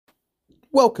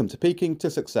Welcome to Peaking to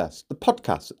Success, the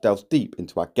podcast that delves deep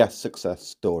into our guest success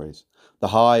stories, the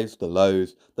highs, the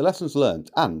lows, the lessons learned,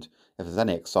 and if there's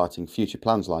any exciting future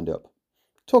plans lined up.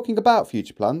 Talking about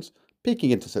future plans,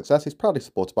 Peaking into Success is proudly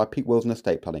supported by Peak Wills and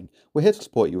Estate Planning. We're here to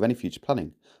support you with any future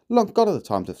planning. Long gone are the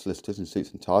times of solicitors in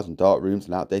suits and ties and dark rooms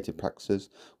and outdated practices.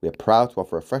 We are proud to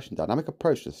offer a fresh and dynamic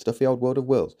approach to the stuffy old world of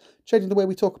wills, changing the way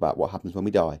we talk about what happens when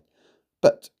we die.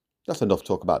 But that's enough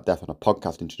talk about death on a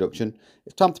podcast introduction.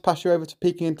 It's time to pass you over to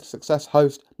Peaking into Success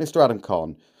host, Mr. Adam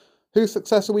Kahn. Whose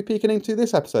success are we peeking into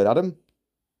this episode, Adam?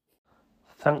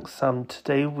 Thanks, Sam.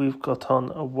 Today we've got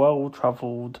on a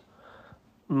well-travelled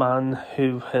man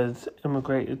who has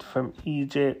immigrated from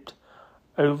Egypt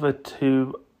over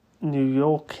to New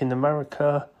York in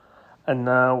America and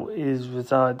now is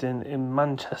residing in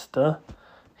Manchester.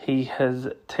 He has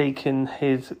taken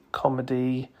his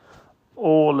comedy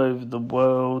all over the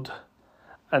world,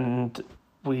 and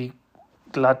we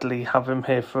gladly have him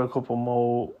here for a couple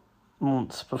more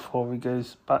months before he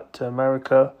goes back to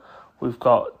America. We've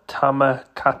got Tamer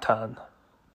Kattan.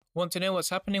 Want to know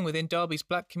what's happening within Derby's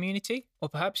black community? Or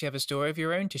perhaps you have a story of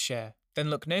your own to share?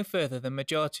 Then look no further than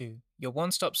Majatu, your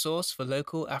one-stop source for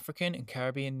local African and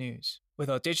Caribbean news. With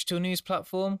our digital news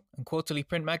platform and quarterly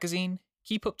print magazine,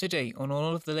 keep up to date on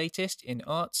all of the latest in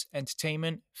arts,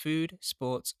 entertainment, food,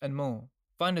 sports, and more.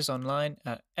 Find us online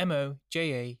at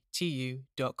mojatu.com.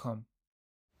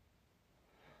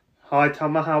 Hi,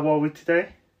 Tamer. How are we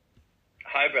today?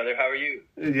 Hi, brother. How are you?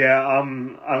 Yeah,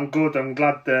 I'm good. I'm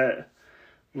glad that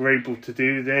we're able to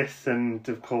do this and,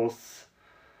 of course,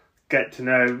 get to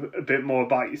know a bit more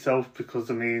about yourself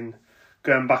because, I mean,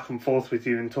 going back and forth with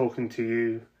you and talking to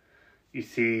you, you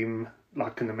seem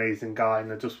like an amazing guy,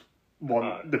 and I just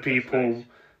want the people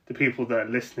that are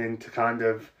listening to kind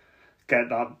of get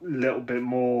that little bit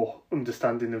more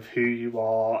understanding of who you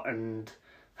are and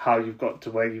how you've got to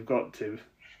where you've got to.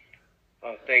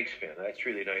 Oh, thanks, man. That's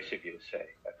really nice of you to say.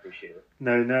 I appreciate it.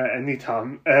 No,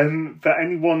 anytime. For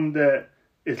anyone that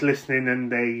is listening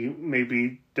and they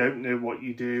maybe don't know what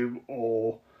you do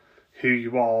or who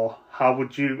you are, how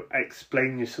would you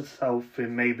explain yourself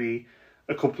in maybe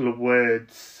a couple of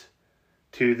words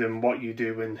to them, what you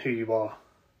do and who you are?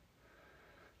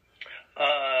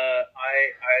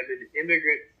 I'm an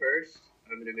immigrant first.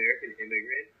 I'm an American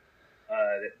immigrant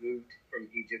that moved from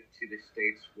Egypt to the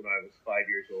States when I was 5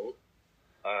 years old.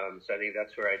 So I think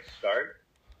that's where I'd start.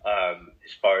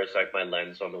 As far as like my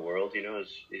lens on the world,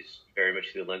 is very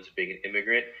much the lens of being an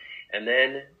immigrant. And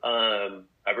then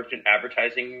I worked in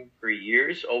advertising for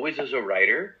years, always as a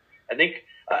writer. I think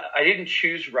I didn't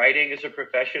choose writing as a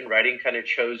profession. Writing kind of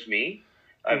chose me.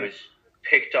 I was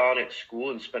picked on at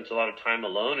school and spent a lot of time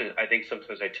alone. And I think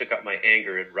sometimes I took out my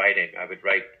anger in writing. I would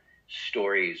write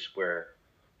stories where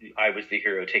I was the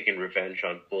hero taking revenge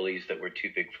on bullies that were too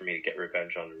big for me to get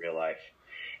revenge on in real life.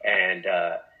 And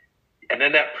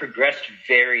then that progressed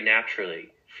very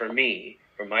naturally for me,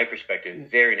 from my perspective,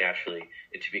 very naturally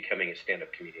into becoming a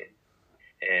stand-up comedian.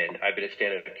 And I've been a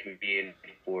stand-up comedian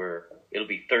for, it'll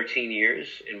be 13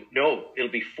 years. It'll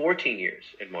be 14 years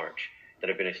in March that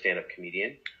I've been a stand-up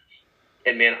comedian.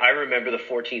 And man, I remember the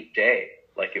 14th day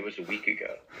like it was a week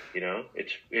ago.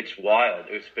 It's wild.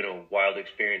 It's been a wild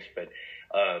experience, but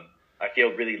I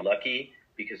feel really lucky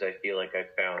because I feel like I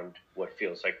found what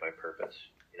feels like my purpose.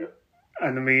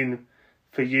 And I mean,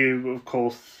 for you, of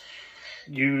course,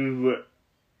 you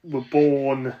were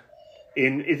born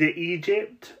in, is it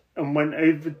Egypt? And went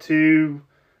over to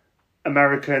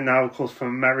America. Now, of course, from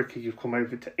America, you've come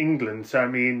over to England. So, I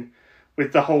mean,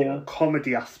 with the whole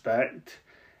comedy aspect,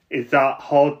 is that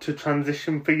hard to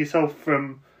transition for yourself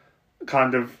from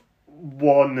kind of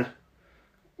one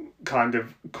kind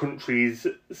of country's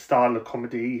style of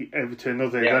comedy over to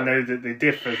another? Yeah. I know that they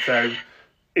differ, so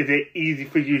is it easy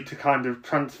for you to kind of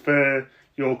transfer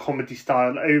your comedy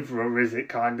style over, or is it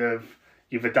kind of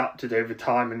you've adapted over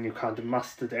time and you kind of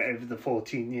mastered it over the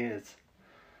 14 years?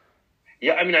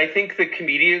 Yeah, I mean, I think the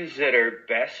comedians that are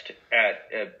best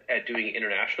at doing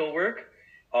international work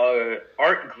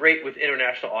aren't great with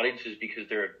international audiences because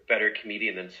they're a better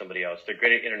comedian than somebody else. They're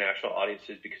great at international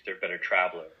audiences because they're a better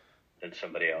traveler than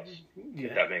somebody else. Yeah.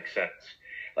 If that makes sense.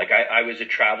 Like I was a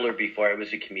traveler before I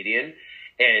was a comedian,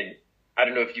 and I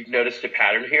don't know if you've noticed a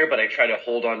pattern here, but I try to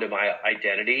hold on to my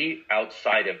identity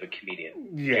outside of a comedian.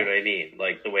 Yeah. You know what I mean?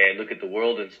 Like the way I look at the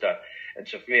world and stuff. And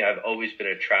so for me, I've always been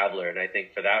a traveler. And I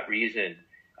think for that reason,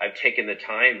 I've taken the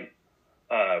time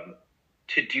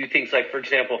to do things like, for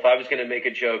example, if I was going to make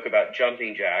a joke about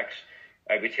jumping jacks,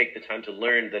 I would take the time to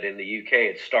learn that in the UK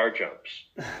it's star jumps.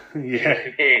 Yeah. You know what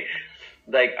I mean?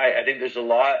 Like, I think there's a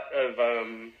lot of,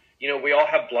 we all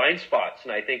have blind spots.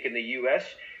 And I think in the US,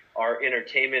 our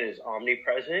entertainment is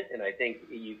omnipresent, and I think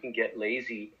you can get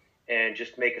lazy and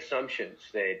just make assumptions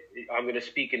that I'm going to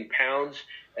speak in pounds,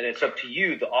 and it's up to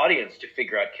you, the audience, to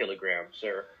figure out kilograms,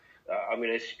 or I'm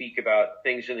going to speak about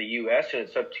things in the U.S., and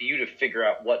it's up to you to figure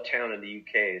out what town in the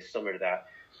U.K. is similar to that.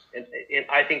 And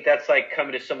I think that's like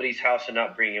coming to somebody's house and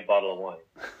not bringing a bottle of wine,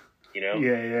 you know?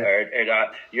 Yeah.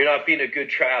 You're not being a good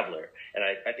traveler. And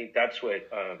I think that's what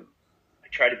I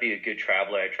try to be a good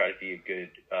traveler. I try to be a good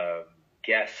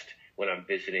guest when I'm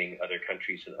visiting other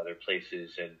countries and other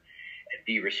places, and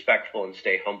be respectful and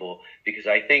stay humble, because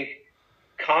I think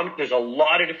there's a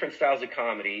lot of different styles of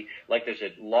comedy, like there's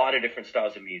a lot of different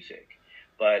styles of music.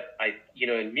 But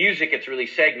in music, it's really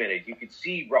segmented. You could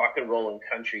see rock and roll and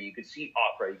country. You could see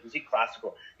opera. You can see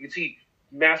classical. You can see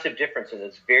massive difference, and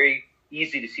it's very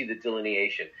easy to see the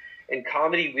delineation. In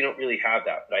comedy, we don't really have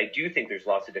that. But I do think there's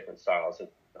lots of different styles. And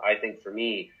I think for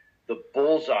me, the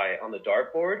bullseye on the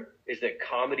dartboard is that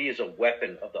comedy is a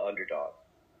weapon of the underdog.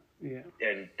 Yeah.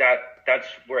 And that's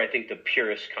where I think the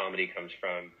purest comedy comes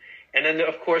from. And then,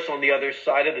 of course, on the other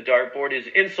side of the dartboard is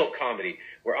insult comedy,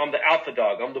 where I'm the alpha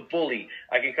dog, I'm the bully.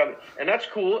 I can come, and that's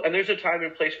cool. And there's a time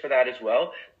and place for that as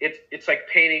well. It's like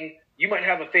painting. You might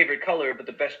have a favorite color, but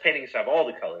the best paintings have all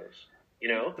the colors, you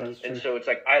know? That's true. And so it's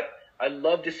like I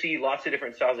love to see lots of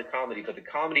different styles of comedy, but the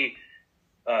comedy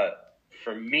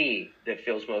for me that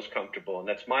feels most comfortable, and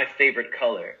that's my favorite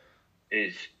color,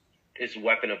 is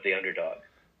weapon of the underdog.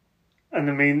 And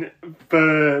I mean,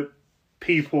 for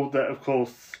people that, of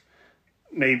course,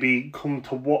 maybe come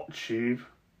to watch you,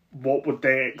 what would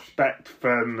they expect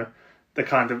from the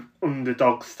kind of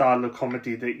underdog style of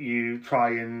comedy that you try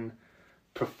and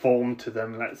perform to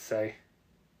them, let's say?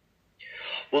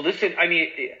 Well, listen, I mean,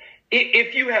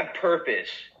 if you have purpose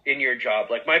in your job,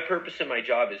 like my purpose in my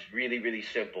job is really, really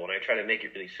simple, and I try to make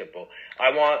it really simple.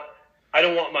 I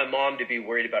don't want my mom to be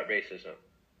worried about racism.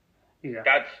 Yeah.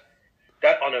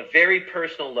 That on a very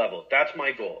personal level, that's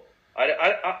my goal.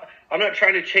 I'm not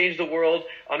trying to change the world.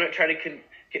 I'm not trying to.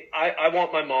 I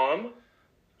want my mom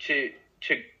to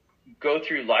go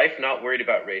through life not worried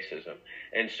about racism.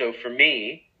 And so for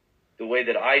me, the way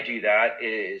that I do that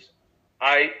is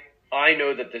I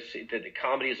know that the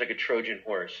comedy is like a Trojan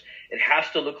horse. It has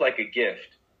to look like a gift.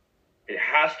 It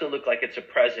has to look like it's a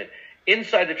present.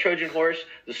 Inside the Trojan horse,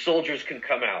 the soldiers can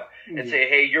come out and say,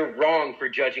 hey, you're wrong for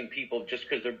judging people just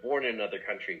because they're born in another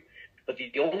country. But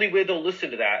the only way they'll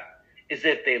listen to that is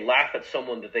if they laugh at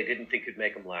someone that they didn't think could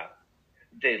make them laugh.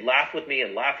 They laugh with me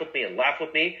and laugh with me and laugh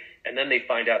with me, and then they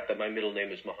find out that my middle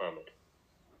name is Muhammad.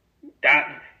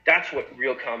 That's what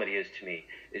real comedy is to me,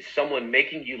 is someone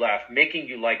making you laugh, making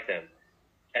you like them,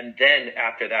 and then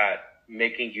after that,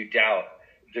 making you doubt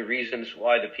the reasons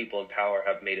why the people in power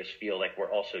have made us feel like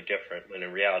we're all so different, when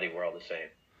in reality we're all the same.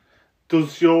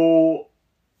 Does your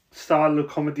style of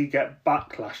comedy get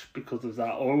backlash because of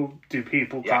that, or do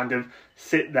people kind of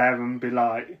sit there and be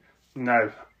like, no,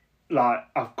 like,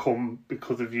 I've come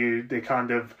because of you? They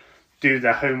kind of do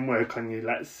their homework on you,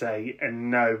 let's say, and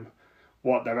know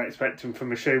what they're expecting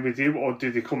from a show with you? Or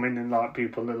do they come in and like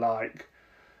people are like,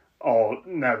 oh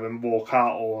no, and walk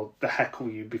out, or they heckle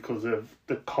you because of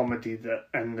the comedy that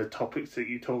and the topics that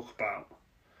you talk about?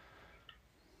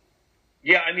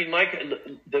 Yeah, I mean, Mike,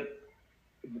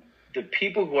 the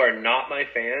people who are not my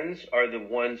fans are the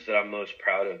ones that I'm most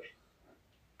proud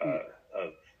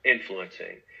of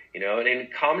influencing, you know.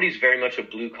 And comedy is very much a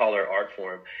blue collar art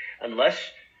form. Unless,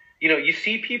 you know, you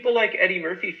see people like Eddie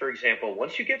Murphy, for example.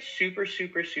 Once you get super,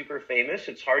 super, super famous,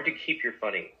 it's hard to keep your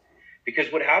funny,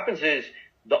 because what happens is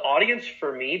the audience,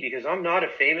 for me, because I'm not a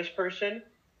famous person,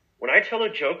 when I tell a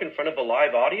joke in front of a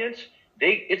live audience,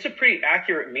 it's a pretty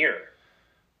accurate mirror.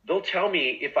 They'll tell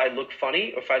me if I look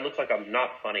funny or if I look like I'm not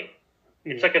funny.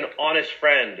 It's like an honest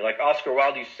friend. Like Oscar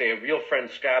Wilde used to say, a real friend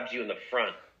stabs you in the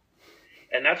front.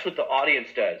 And that's what the audience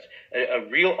does. A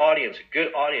real audience, a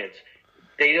good audience,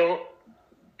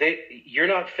 you're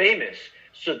not famous.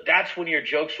 So that's when your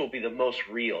jokes will be the most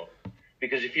real.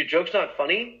 Because if your joke's not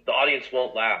funny, the audience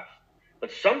won't laugh. But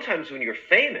sometimes when you're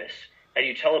famous and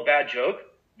you tell a bad joke,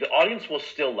 the audience will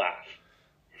still laugh.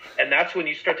 And that's when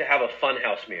you start to have a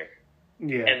funhouse mirror.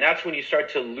 Yeah. And that's when you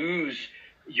start to lose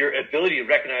your ability to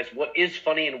recognize what is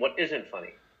funny and what isn't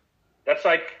funny. That's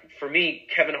like, for me,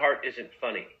 Kevin Hart isn't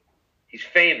funny. He's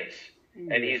famous,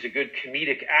 and he's a good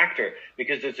comedic actor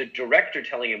because there's a director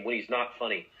telling him when he's not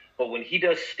funny. But when he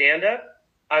does stand-up,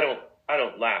 I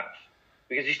don't laugh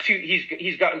because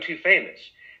he's gotten too famous,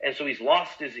 and so he's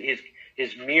lost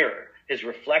his mirror. His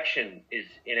reflection is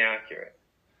inaccurate.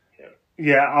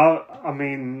 Yeah, I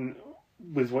mean,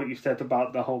 with what you said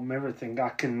about the whole mirror thing, I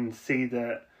can see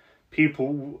that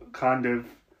people kind of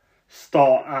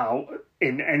start out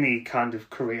in any kind of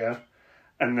career,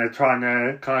 and they're trying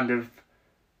to kind of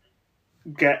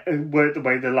work the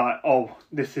way they're like, oh,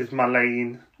 this is my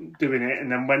lane, doing it,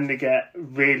 and then when they get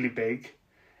really big,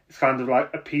 it's kind of like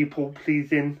a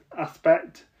people-pleasing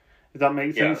aspect. Does that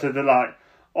make sense? So they're like,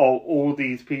 oh, all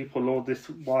these people, all this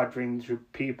wide range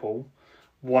of people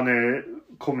want to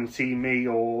come and see me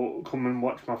or come and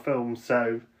watch my film,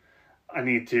 so I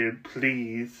need to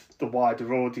please the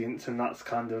wider audience, and that's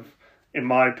kind of, in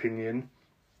my opinion,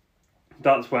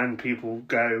 that's when people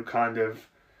go kind of,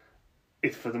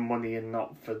 it's for the money and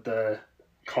not for the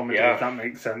comedy, if that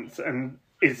makes sense. And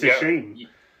it's a shame.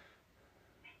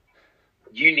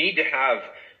 You need to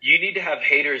have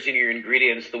haters in your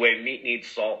ingredients the way meat needs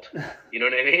salt. You know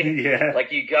what I mean? Yeah.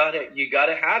 Like you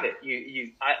gotta have it.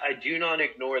 I do not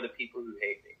ignore the people who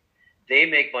hate me. They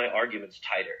make my arguments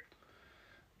tighter.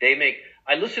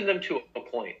 I listen to them to a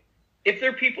point. If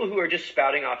they're people who are just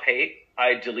spouting off hate,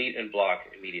 I delete and block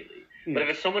immediately. Yeah. But if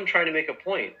it's someone trying to make a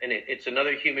point and it's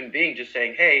another human being just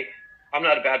saying, hey, I'm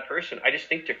not a bad person, I just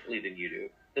think differently than you do,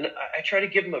 then I try to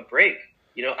give them a break.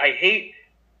 You know, I hate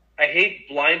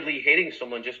blindly hating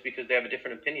someone just because they have a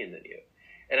different opinion than you.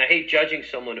 And I hate judging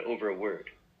someone over a word.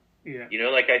 Yeah. You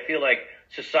know, like I feel like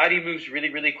society moves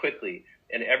really, really quickly.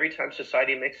 And every time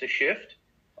society makes a shift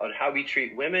on how we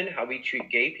treat women, how we treat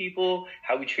gay people,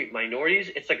 how we treat minorities,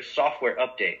 it's like a software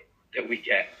update that we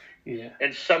get. Yeah.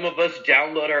 And some of us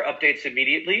download our updates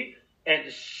immediately,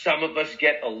 and some of us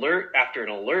get alert after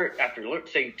alert after alert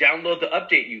saying, download the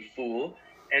update, you fool.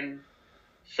 And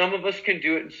some of us can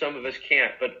do it and some of us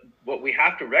can't. But what we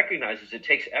have to recognize is it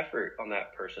takes effort on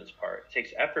that person's part. It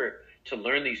takes effort to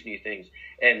learn these new things.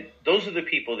 And those are the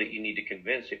people that you need to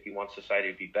convince if you want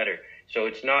society to be better. So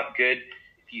it's not good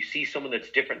if you see someone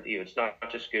that's different than you. It's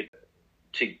not just good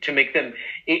to make them,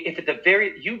 if at the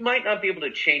very, you might not be able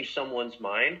to change someone's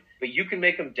mind, but you can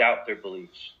make them doubt their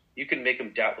beliefs. You can make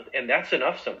them doubt, and that's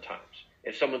enough sometimes.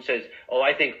 If someone says, oh,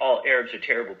 I think all Arabs are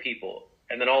terrible people,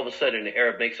 and then all of a sudden an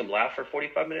Arab makes them laugh for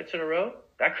 45 minutes in a row,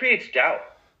 that creates doubt.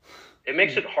 It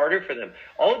makes it harder for them.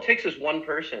 All it takes is one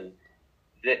person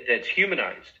that's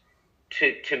humanized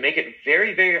to make it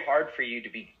very, very hard for you to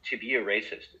be a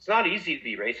racist. It's not easy to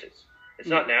be racist. It's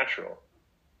not natural.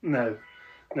 No,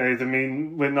 I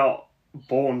mean, we're not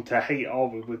born to hate, are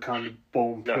we? We're kind of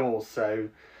born pure. No. So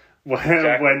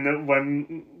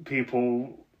when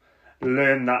people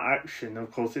learn that action, of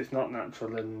course, it's not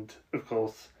natural, and of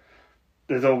course,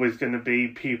 there's always going to be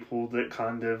people that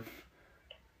kind of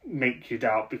make you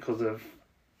doubt because of,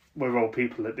 we're all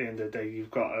people at the end of the day.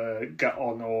 You've got to get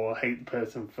on or hate the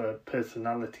person for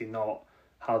personality, not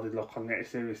how they look on the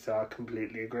exterior. So I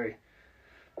completely agree.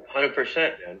 100%,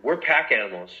 man. We're pack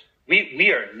animals.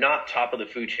 We are not top of the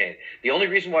food chain. The only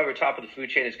reason why we're top of the food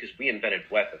chain is because we invented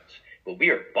weapons. But we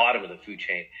are bottom of the food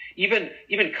chain. Even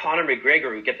Conor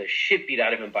McGregor would get the shit beat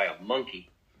out of him by a monkey.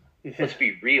 Yeah. Let's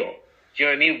be real. Do you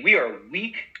know what I mean? We are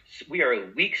weak. We are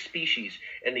a weak species,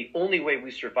 and the only way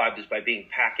we survived is by being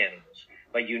pack animals,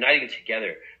 by uniting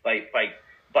together, by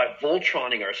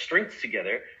Voltroning our strengths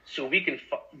together, so we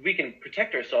can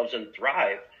protect ourselves and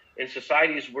thrive in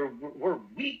societies where we're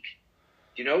weak.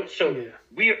 You know, so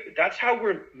that's how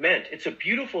we're meant. It's a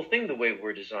beautiful thing the way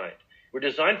we're designed. We're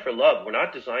designed for love. We're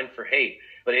not designed for hate.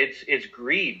 But it's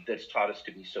greed that's taught us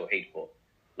to be so hateful.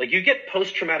 Like, you get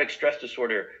post-traumatic stress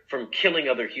disorder from killing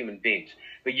other human beings,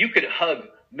 but you could hug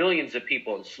millions of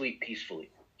people and sleep peacefully.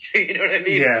 You know what I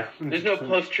mean? Yeah. There's no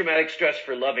post-traumatic stress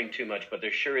for loving too much, but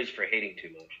there sure is for hating too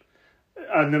much.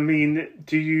 And I mean,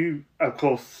 do you, of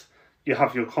course, you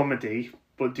have your comedy,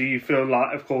 but do you feel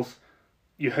like, of course,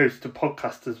 you host a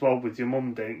podcast as well with your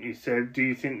mum, don't you? So do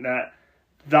you think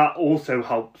that also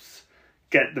helps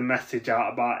get the message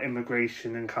out about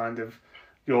immigration and kind of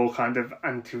your kind of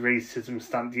anti-racism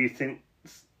stand? Do you think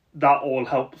that all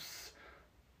helps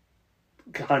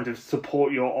kind of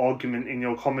support your argument in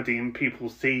your comedy, and people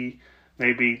see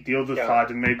maybe the other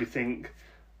side and maybe think,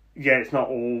 yeah, it's not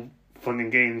all fun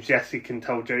and games. Yes, he can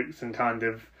tell jokes and kind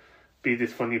of be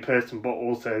this funny person, but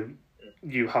also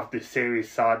you have this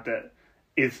serious side that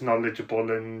is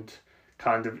knowledgeable and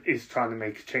kind of is trying to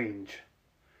make a change.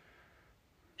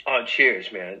 Oh,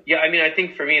 cheers, man. Yeah, I mean, I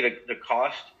think for me, the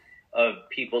cost of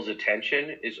people's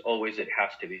attention is always, it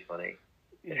has to be funny.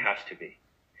 It has to be.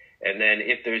 And then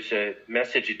if there's a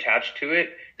message attached to it,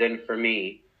 then for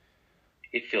me,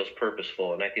 it feels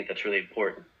purposeful. And I think that's really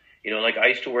important. You know, like, I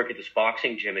used to work at this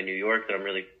boxing gym in New York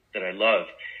that I love.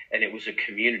 And it was a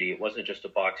community. It wasn't just a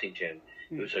boxing gym.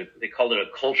 It was they called it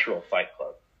a cultural fight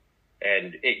club.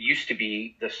 And it used to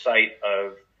be the site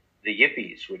of the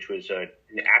Yippies, which was an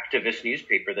activist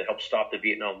newspaper that helped stop the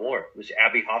Vietnam War. It was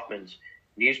Abby Hoffman's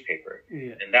newspaper.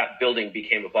 Yeah. And that building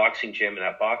became a boxing gym, and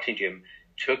that boxing gym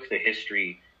took the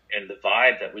history and the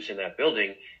vibe that was in that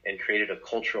building and created a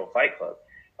cultural fight club.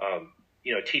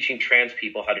 Teaching trans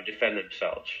people how to defend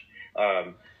themselves,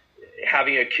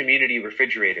 having a community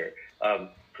refrigerator,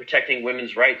 protecting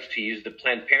women's rights to use the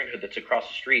Planned Parenthood that's across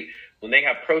the street. When they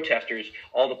have protesters,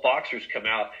 all the boxers come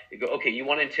out and go, okay, you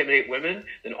want to intimidate women?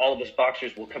 Then all of us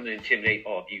boxers will come and intimidate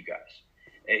all of you guys.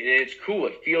 And it's cool.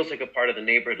 It feels like a part of the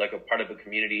neighborhood, like a part of a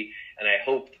community. And I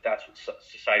hope that that's what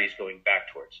society is going back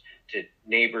towards, to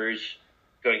neighbors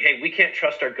going, hey, we can't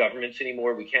trust our governments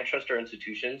anymore. We can't trust our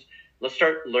institutions. Let's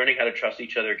start learning how to trust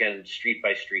each other again, street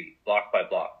by street, block by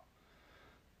block.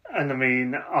 And I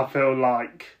mean, I feel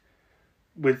like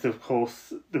with, of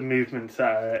course, the movements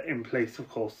that are in place, of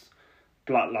course,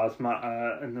 Black Lives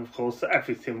Matter, and of course,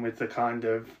 everything with the kind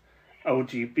of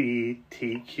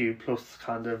LGBTQ plus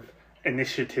kind of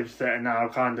initiatives that are now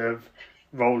kind of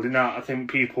rolling out. I think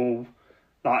people,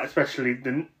 like, especially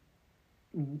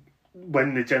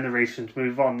when the generations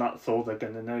move on, that's all they're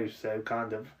going to know. So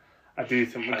kind of, I do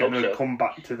think we're going to come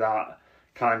back to that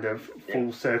kind of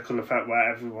full circle effect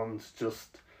where everyone's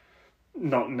just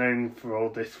not known for all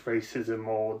this racism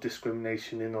or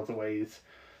discrimination in other ways.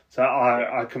 So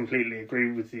I completely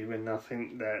agree with you, and I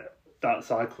think that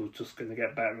cycle's just going to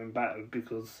get better and better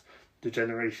because the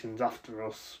generations after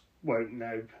us won't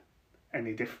know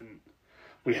any different.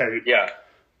 We hope. Yeah.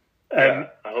 I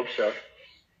hope so.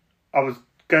 I was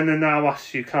going to now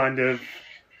ask you kind of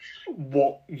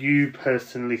what you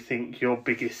personally think your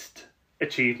biggest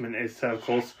achievement is. So, of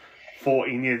course,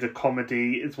 14 years of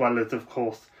comedy, as well as, of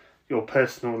course, your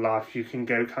personal life. You can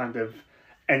go kind of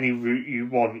any route you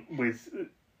want with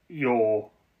your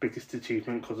biggest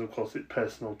achievement because, of course, it's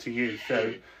personal to you.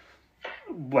 So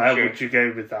where would you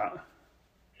go with that?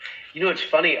 You know, it's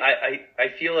funny. I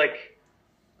feel like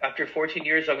after 14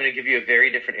 years, I'm going to give you a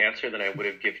very different answer than I would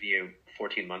have given you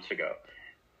 14 months ago.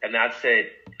 And that's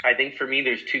it. I think for me,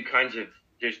 there's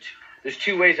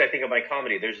two ways I think of my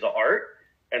comedy. There's the art,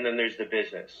 and then there's the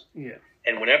business. Yeah.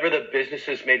 And whenever the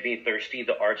businesses made me thirsty,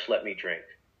 the arts let me drink.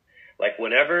 Like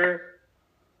whenever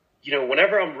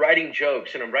I'm writing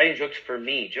jokes, and I'm writing jokes for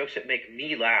me, jokes that make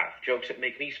me laugh, jokes that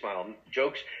make me smile,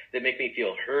 jokes that make me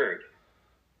feel heard,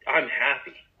 I'm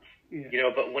happy.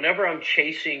 Yeah. But whenever I'm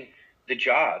chasing the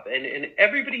job, and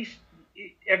everybody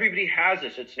has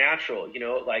this, it's natural,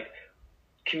 like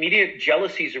comedian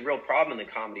jealousy is a real problem in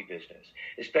the comedy business,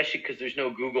 especially because there's no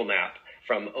Google map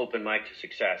from open mic to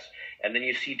success. And then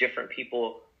you see different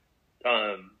people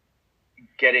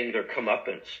getting their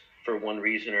comeuppance for one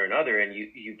reason or another, and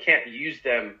you can't use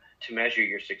them to measure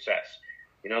your success.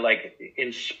 Like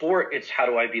in sport, it's how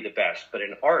do I be the best, but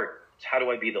in art, it's how do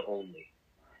I be the only.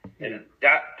 And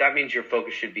that means your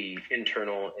focus should be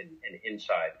internal and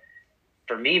inside.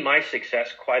 For me, my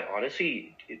success, quite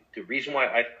honestly, the reason why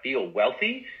I feel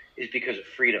wealthy is because of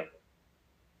freedom.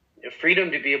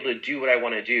 Freedom to be able to do what I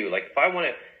want to do. Like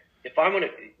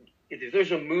if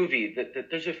there's a movie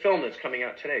there's a film that's coming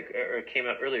out today, or it came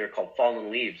out earlier, called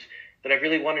Fallen Leaves, that I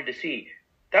really wanted to see.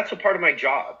 That's a part of my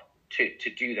job to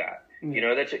do that.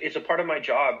 It's a part of my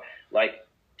job, like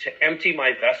to empty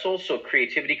my vessel so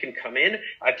creativity can come in.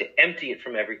 I have to empty it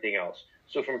from everything else.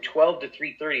 So from 12 to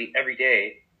 3:30 every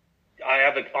day, I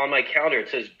have on my calendar, it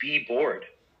says be bored.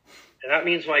 And that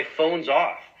means my phone's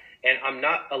off and I'm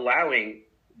not allowing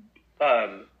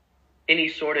any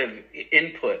sort of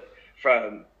input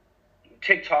from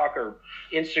TikTok or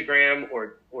Instagram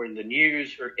or in the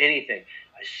news or anything.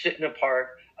 I sit in a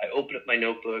park, I open up my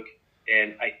notebook,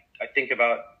 and I think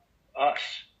about us,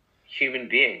 human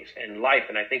beings, and life,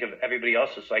 and I think of everybody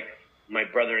else as like my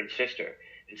brother and sister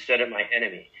instead of my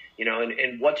enemy,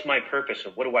 and what's my purpose,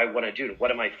 and what do I want to do,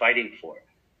 what am I fighting for,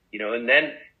 and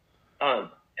then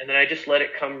I just let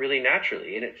it come really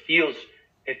naturally, and it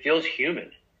feels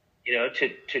human,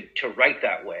 to write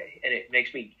that way, and it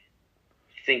makes me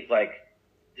think like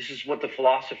this is what the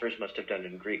philosophers must have done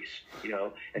in Greece,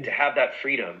 and to have that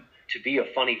freedom to be a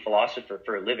funny philosopher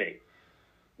for a living,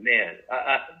 man,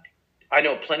 I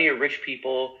know plenty of rich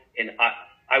people, and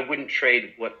I wouldn't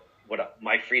trade what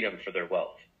my freedom for their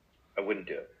wealth. I wouldn't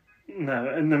do it. No,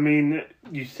 and I mean,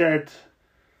 you said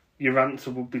your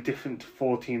answer would be different to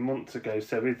 14 months ago,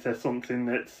 so is there something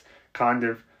that's kind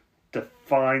of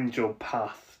defined your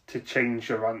path to change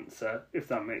your answer, if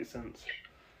that makes sense?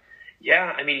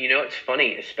 Yeah, I mean, it's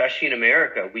funny, especially in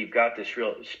America, we've got this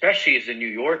real, especially as a New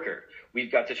Yorker,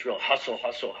 we've got this real hustle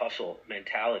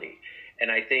mentality.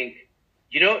 And I think,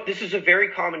 this is a very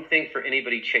common thing for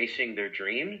anybody chasing their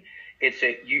dream. It's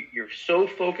that you're so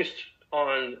focused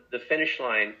on the finish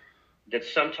line that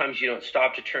sometimes you don't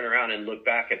stop to turn around and look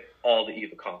back at all that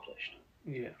you've accomplished.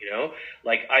 Yeah. You know,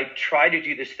 like I try to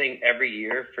do this thing every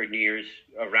year for New Year's,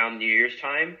 around New Year's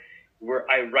time, where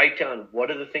I write down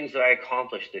what are the things that I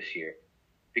accomplished this year,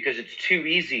 because it's too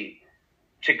easy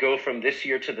to go from this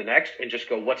year to the next and just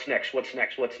go, what's next? What's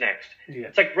next? What's next? Yeah.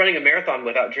 It's like running a marathon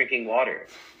without drinking water.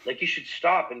 Like, you should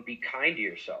stop and be kind to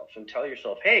yourself and tell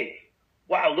yourself, hey,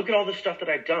 wow, look at all the stuff that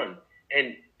I've done.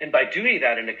 And by doing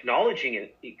that and acknowledging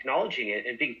it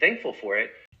and being thankful for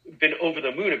it, been over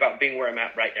the moon about being where I'm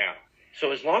at right now.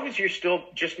 So as long as you're still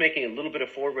just making a little bit of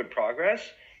forward progress,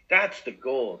 that's the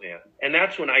goal, man. And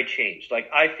that's when I changed. Like,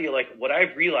 I feel like what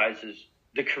I've realized is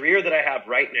the career that I have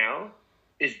right now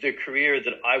is the career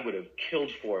that I would have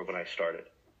killed for when I started.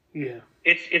 Yeah.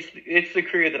 It's the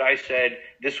career that I said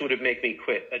this would have made me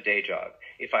quit a day job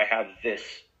if I have this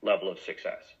level of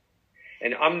success.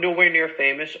 And I'm nowhere near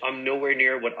famous. I'm nowhere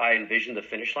near what I envisioned the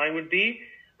finish line would be,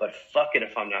 but fuck it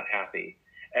if I'm not happy.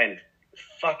 And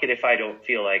fuck it if I don't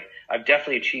feel like I've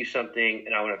definitely achieved something,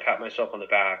 and I want to pat myself on the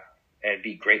back and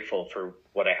be grateful for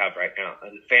what I have right now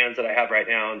and the fans that I have right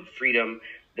now and the freedom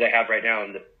that I have right now.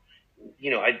 And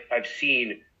I've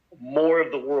seen more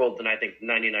of the world than I think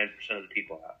 99% of the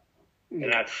people have. Yeah.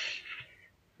 And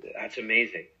that's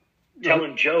amazing.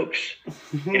 Telling jokes,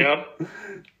 you know?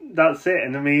 That's it.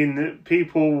 And I mean,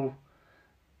 people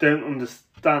don't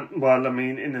understand, well, I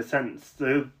mean, in a sense,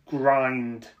 the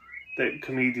grind that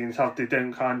comedians have, they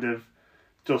don't kind of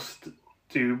just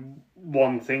do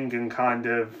one thing and kind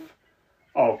of,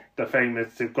 oh, they're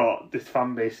famous, they've got this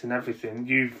fan base and everything.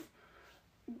 You've,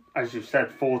 as you've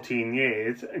said, 14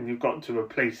 years, and you've got to a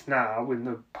place now in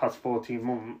the past 14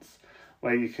 months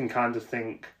where you can kind of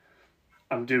think,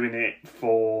 I'm doing it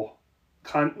for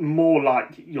more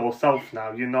like yourself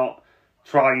now. You're not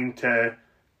trying to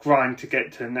grind to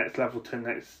get to the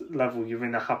next level. You're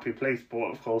in a happy place.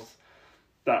 But of course,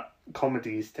 that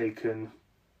comedy's taken,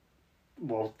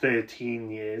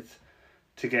 13 years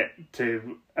to get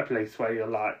to a place where you're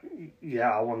like,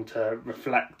 yeah, I want to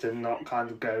reflect and not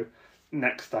kind of go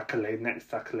next accolade,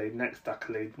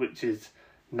 which is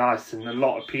nice. And a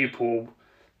lot of people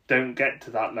don't get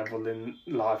to that level in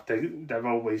life. They're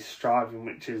always striving,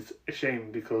 which is a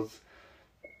shame, because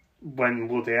when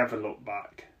will they ever look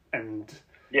back and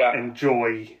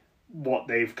enjoy what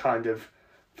they've kind of,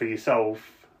 for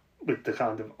yourself, with the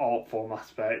kind of art form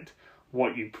aspect,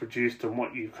 what you produced and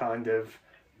what you kind of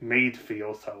made for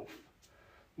yourself,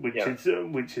 which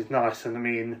is nice. And I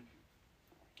mean,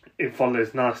 it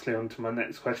follows nicely onto my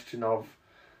next question of,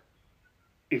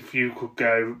 if you could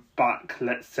go back,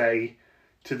 let's say,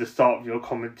 to the start of your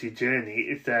comedy journey,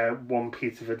 is there one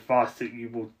piece of advice that you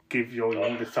would give your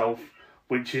younger self,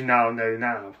 which you now know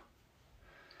now?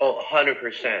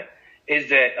 100%. Is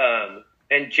that,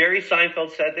 and Jerry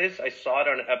Seinfeld said this, I saw it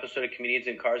on an episode of Comedians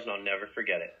in Cars, and I'll never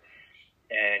forget it.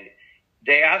 And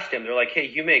they asked him, they're like, hey,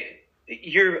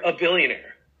 you're a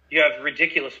billionaire. You have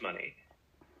ridiculous money.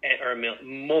 Or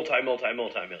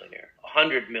multi-millionaire.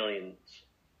 100 millions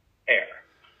heir.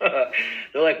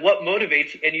 They're like, what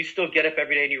motivates you? And you still get up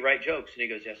every day and you write jokes. And he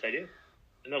goes, yes, I do.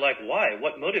 And they're like, why?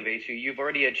 What motivates you? You've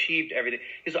already achieved everything.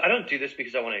 He goes, I don't do this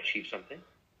because I want to achieve something.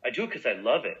 I do it because I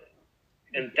love it.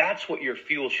 And that's what your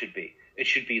fuel should be. It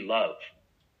should be love.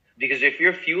 Because if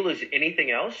your fuel is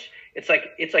anything else, it's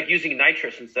like using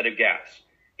nitrous instead of gas.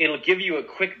 It'll give you a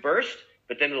quick burst,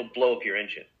 but then it'll blow up your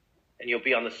engine. And you'll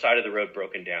be on the side of the road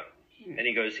broken down. And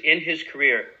he goes, in his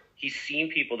career, he's seen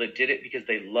people that did it because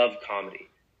they love comedy.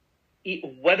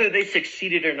 Whether they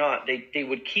succeeded or not, they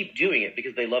would keep doing it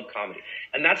because they love comedy.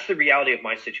 And that's the reality of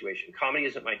my situation. Comedy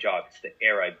isn't my job. It's the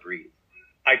air I breathe.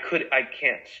 I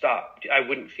can't stop. I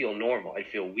wouldn't feel normal. I'd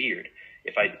feel weird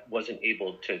if I wasn't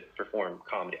able to perform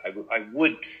comedy. I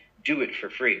would do it for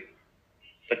free.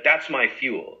 But that's my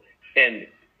fuel. And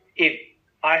if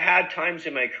I had times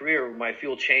in my career where my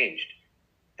fuel changed,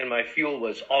 and my fuel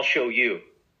was, I'll show you.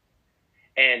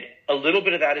 And a little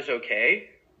bit of that is okay.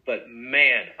 But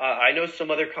man, I know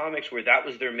some other comics where that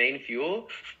was their main fuel,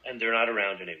 and they're not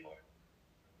around anymore.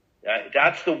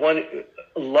 That's the one.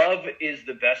 Love is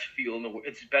the best fuel in the world.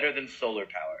 It's better than solar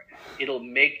power.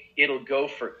 It'll go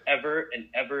forever and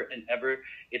ever and ever.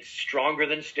 It's stronger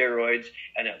than steroids,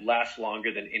 and it lasts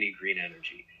longer than any green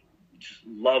energy. Just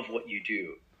love what you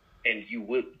do, and you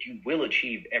will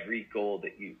achieve every goal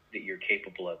that you're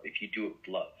capable of if you do it with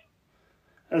love.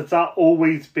 Has that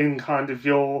always been kind of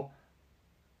your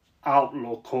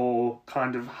outlook, or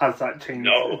kind of has that changed?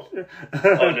 No.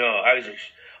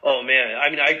 Oh man.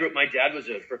 I mean, I grew up, my dad was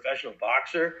a professional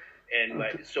boxer,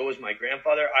 and so was my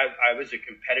grandfather. I was a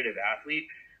competitive athlete.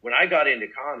 When I got into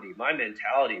comedy, my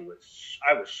mentality was,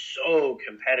 I was so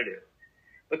competitive.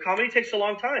 But comedy takes a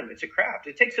long time. It's a craft.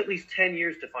 It takes at least 10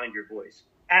 years to find your voice.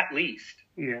 at least.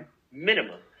 Yeah.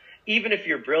 Minimum. Even if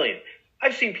you're brilliant.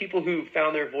 I've seen people who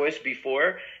found their voice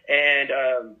before and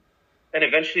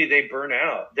eventually they burn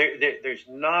out. There's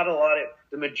not a lot of,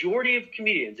 the majority of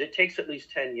comedians, it takes at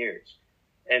least 10 years.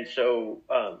 And so,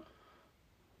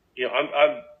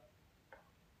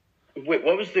 wait,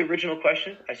 what was the original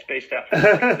question? I spaced out.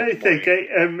 It's okay.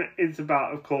 It's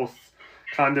about, of course,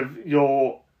 kind of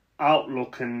your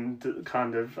outlook and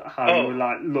kind of how you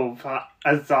like love.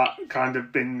 Has that kind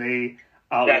of been the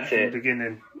outlook from the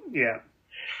beginning? Yeah.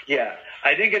 Yeah.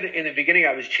 I think in the beginning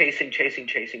I was chasing.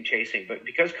 But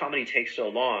because comedy takes so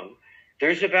long,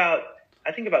 there's about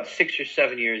 6 or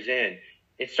 7 years in,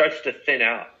 it starts to thin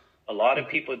out. A lot of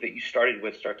people that you started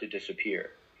with start to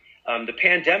disappear. The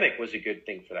pandemic was a good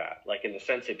thing for that, like in the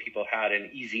sense that people had an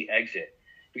easy exit.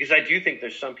 Because I do think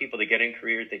there's some people that get in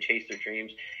careers, they chase their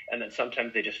dreams, and then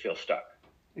sometimes they just feel stuck.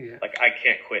 Yeah. Like, I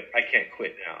can't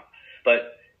quit now.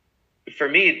 But for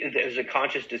me, it was a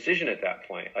conscious decision at that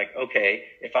point. Like, okay,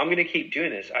 if I'm going to keep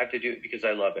doing this, I have to do it because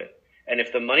I love it. And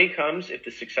if the money comes, if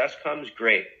the success comes,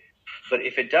 great. But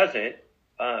if it doesn't,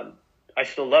 I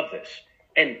still love this.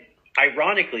 And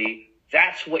ironically,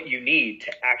 that's what you need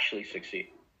to actually succeed.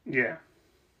 Yeah.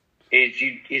 Is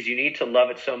you need to love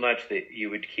it so much that you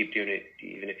would keep doing it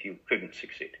even if you couldn't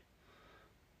succeed.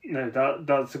 No,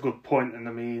 that's a good point. And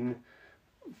I mean,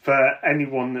 for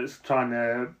anyone that's trying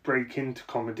to break into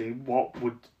comedy, what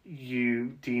would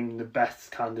you deem the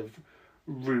best kind of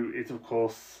route is? Of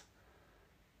course,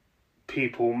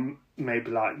 people may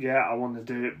be like, yeah, I want to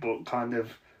do it, but kind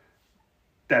of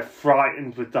they're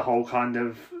frightened with the whole kind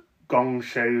of gong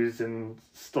shows and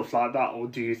stuff like that. Or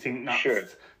do you think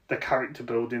that's the character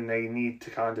building they need to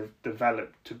kind of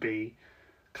develop to be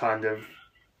kind of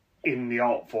in the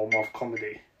art form of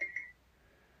comedy?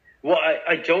 Well,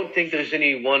 I don't think there's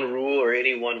any one rule or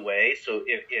any one way. So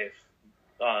if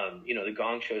the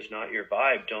gong show is not your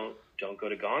vibe, don't go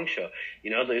to gong show.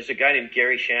 There's a guy named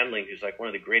Gary Shandling who's like one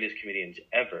of the greatest comedians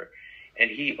ever. And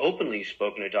he openly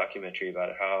spoke in a documentary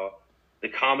about how the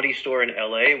Comedy Store in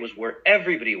LA was where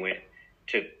everybody went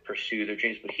to pursue their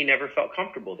dreams, but he never felt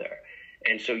comfortable there.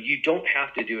 And so you don't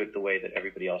have to do it the way that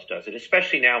everybody else does it,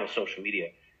 especially now with social media.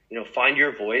 Find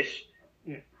your voice,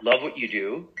 love what you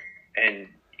do, and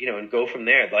go from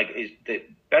there. Like, is the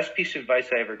best piece of advice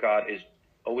I ever got is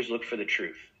always look for the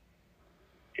truth.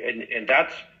 And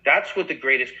that's what the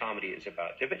greatest comedy is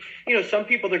about. Some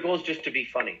people, their goal is just to be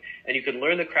funny, and you can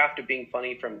learn the craft of being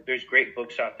funny there's great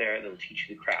books out there that'll teach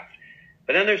you the craft.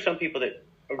 But then there's some people that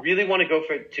really want to go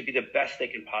for it to be the best they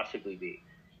can possibly be.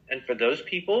 And for those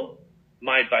people,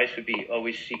 my advice would be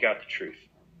always seek out the truth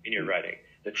in your writing.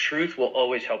 The truth will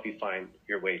always help you find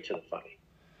your way to the funny.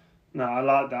 No, I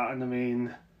like that. And I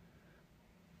mean,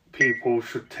 people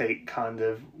should take kind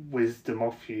of wisdom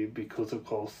off you because, of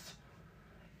course,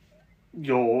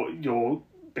 you're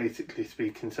basically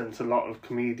speaking since a lot of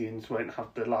comedians won't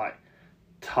have the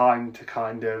time to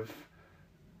kind of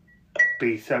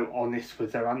be so honest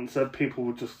with their answer. People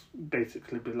will just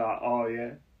basically be like, oh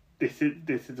yeah, this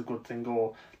is a good thing,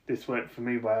 or this worked for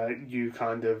me, where you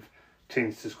kind of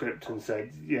changed the script and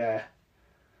said, yeah,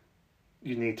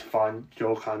 you need to find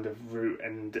your kind of route,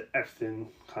 and everything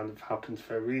kind of happens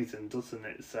for a reason, doesn't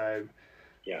it? So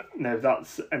yeah, no,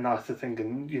 that's a nicer thing,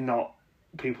 and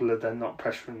people are then not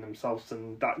pressuring themselves,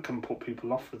 and that can put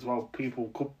people off as well.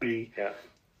 People could be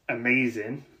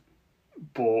amazing,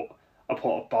 but are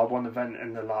put up by one event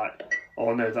and they're like,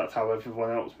 oh no, that's how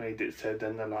everyone else made it, so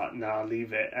then they're like, nah,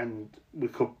 leave it. And we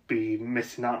could be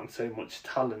missing out on so much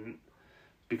talent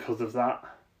because of that.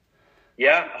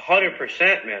 Yeah,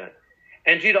 100%, man.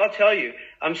 And dude, I'll tell you,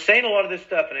 I'm saying a lot of this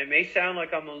stuff, and it may sound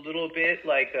like I'm a little bit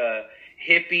like a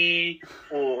hippie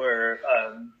or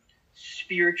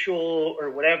spiritual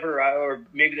or whatever, or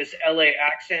maybe this LA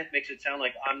accent makes it sound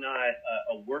like I'm not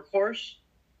a workhorse.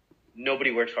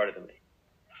 Nobody works harder than me.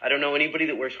 I don't know anybody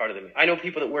that works harder than me. I know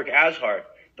people that work as hard,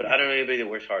 but I don't know anybody that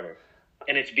works harder.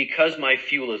 And it's because my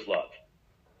fuel is love.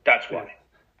 That's why.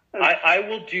 I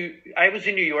was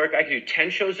in New York, I could do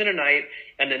 10 shows in a night,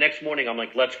 and the next morning I'm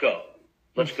like, let's go.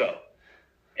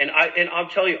 And I'll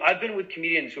tell you, I've been with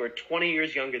comedians who are 20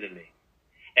 years younger than me,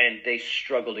 and they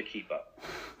struggle to keep up.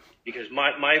 Because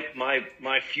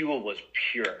my fuel was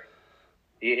pure.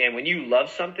 And when you love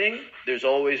something, there's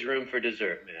always room for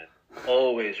dessert, man.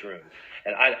 Always room.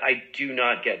 And I do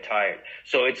not get tired.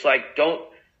 So it's like, don't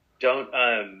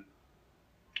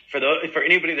for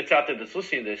anybody that's out there that's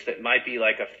listening to this that might be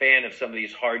like a fan of some of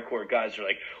these hardcore guys who are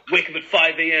like, wake up at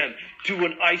 5 a.m., do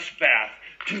an ice bath,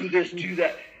 do this, do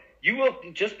that. You will,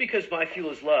 just because my fuel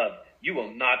is love, you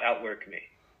will not outwork me.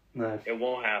 No. It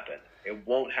won't happen. It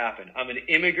won't happen. I'm an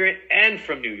immigrant and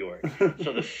from New York.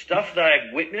 So the stuff that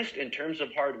I've witnessed in terms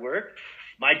of hard work,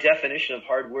 my definition of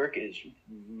hard work is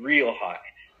real high.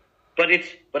 But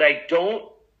I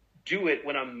don't do it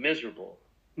when I'm miserable.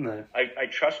 No. I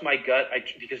trust my gut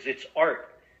because it's art.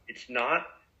 It's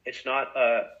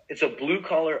a blue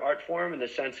collar art form in the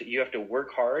sense that you have to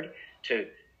work hard to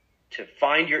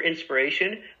find your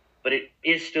inspiration, but it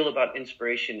is still about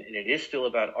inspiration, and it is still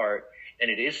about art,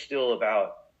 and it is still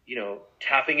about,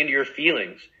 tapping into your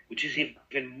feelings, which is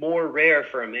even more rare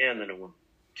for a man than a woman.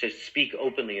 To speak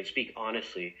openly and speak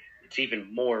honestly, it's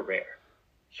even more rare.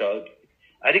 So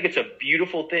I think it's a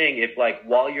beautiful thing if, like,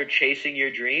 while you're chasing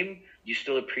your dream, you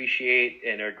still appreciate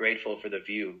and are grateful for the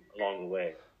view along the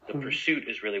way. The pursuit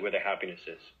is really where the happiness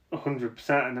is.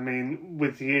 100%. And I mean,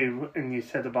 with you, and you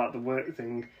said about the work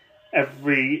thing,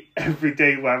 every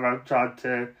day where I've tried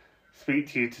to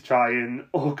speak to you to try and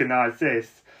organise this,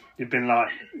 you've been like,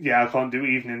 yeah, I can't do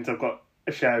evenings, I've got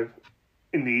a show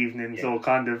in the evenings, or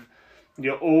kind of,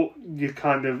 you're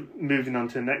kind of moving on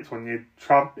to the next one.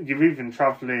 You're even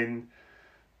travelling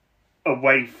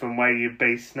away from where you're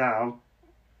based now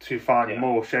to find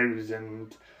more shows,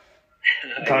 and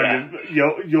kind of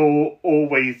you're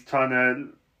always trying to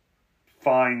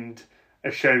find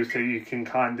a show so you can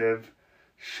kind of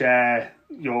share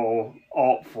your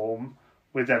art form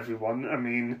with everyone. I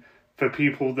mean, for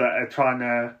people that are trying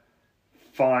to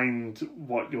find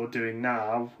what you're doing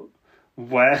now,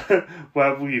 where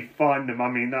will you find them? I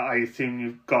mean, I assume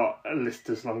you've got a list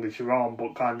as long as your arm,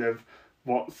 but kind of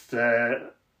what's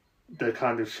the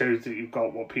kind of shows that you've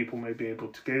got, what people may be able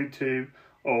to go to,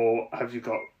 or have you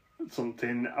got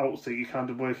something else that you're kind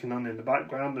of working on in the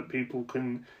background that people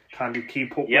can kind of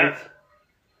keep up with?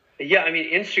 Yeah, I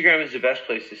mean, Instagram is the best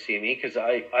place to see me because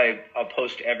I'll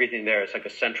post everything there. It's like a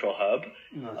central hub.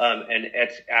 Nice. And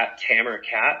it's at Tamer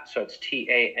Kat, so it's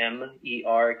TamerKat.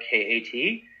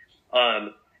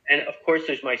 And of course,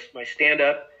 there's my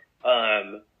stand-up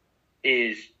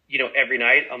is, every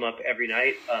night. I'm up every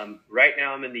night. Right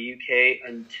now I'm in the UK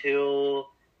until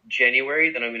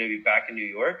January. Then I'm going to be back in New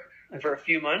York for a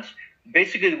few months.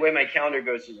 Basically, the way my calendar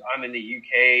goes is I'm in the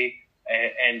UK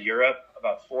and Europe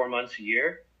about 4 months a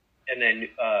year. And then,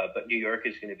 but New York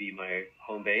is going to be my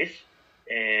home base.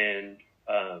 And,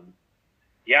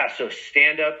 so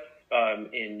stand up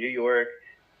in New York,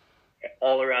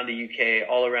 all around the UK,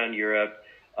 all around Europe.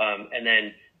 And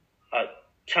then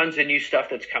tons of new stuff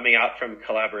that's coming out from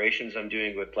collaborations I'm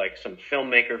doing with, like, some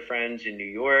filmmaker friends in New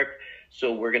York.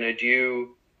 So we're going to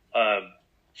do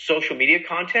social media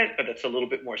content, but it's a little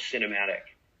bit more cinematic.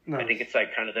 Nice. I think it's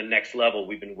like kind of the next level.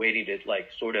 We've been waiting to,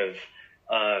 like, sort of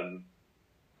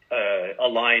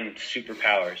align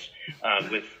superpowers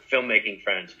with filmmaking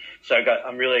friends. So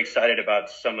I'm really excited about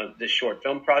some of this short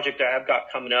film project I have got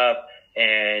coming up,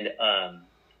 and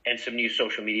some new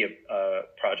social media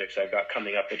projects I've got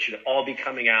coming up that should all be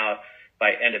coming out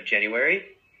by end of January.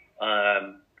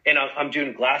 And I'm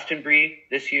doing Glastonbury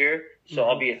this year, so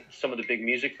I'll be at some of the big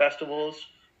music festivals.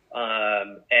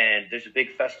 And there's a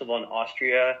big festival in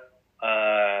Austria,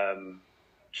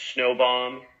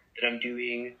 Snowbomb, that I'm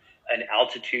doing, an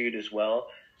Altitude as well.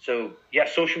 So yeah,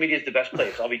 social media is the best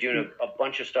place. I'll be doing a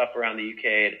bunch of stuff around the UK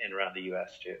and around the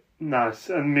US too. Nice.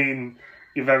 I mean,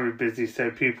 you're very busy,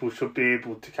 so people should be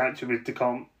able to catch you. If they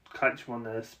can't catch you on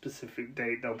a specific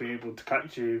date, they'll be able to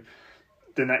catch you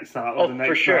the next night or the next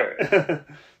for sure. night.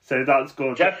 So that's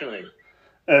good. Definitely.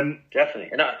 Definitely.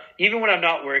 And even when I'm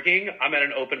not working, I'm at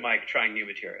an open mic trying new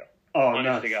material. Oh, honest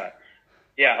nice. to God.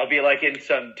 Yeah, I'll be like in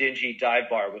some dingy dive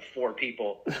bar with 4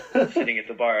 people sitting at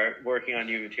the bar working on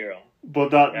new material. But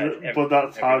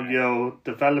that's how you're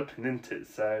developing, isn't it?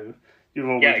 So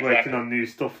you're always working on new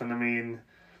stuff, and I mean,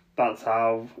 that's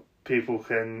how people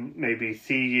can maybe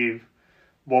see you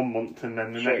 1 month and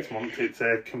then the next month it's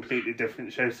a completely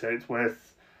different show. So it's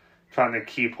worth trying to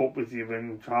keep up with you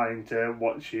and trying to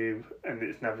watch you, and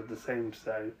it's never the same.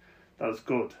 So that's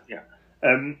good. Yeah.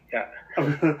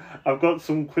 I've got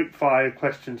some quick fire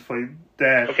questions for you.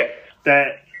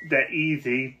 They're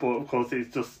easy, but of course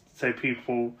it's just so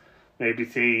people maybe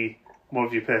see more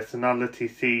of your personality,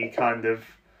 see kind of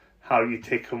how you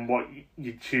tick and what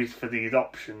you choose for these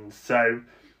options. So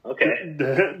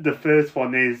the first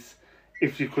one is,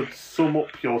 if you could sum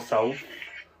up yourself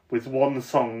with one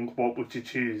song, what would you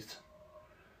choose?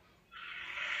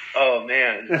 Oh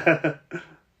man.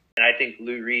 And I think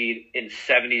Lou Reed in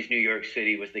 70s New York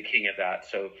City was the king of that.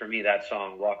 So for me, that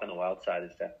song, Walk on the Wild Side,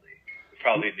 is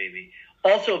probably maybe.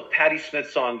 Also, Patti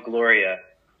Smith's song, Gloria,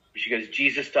 where she goes,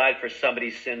 Jesus died for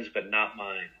somebody's sins, but not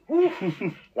mine.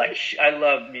 I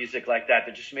love music like that.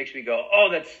 That just makes me go, oh,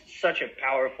 that's such a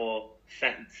powerful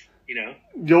sentence.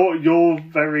 You're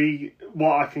very,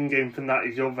 what I can gain from that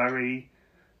is you're very,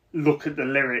 look at the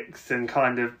lyrics and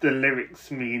kind of the lyrics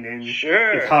meaning.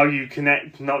 Sure. It's how you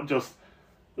connect, not just,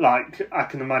 like, I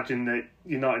can imagine that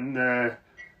you're not in the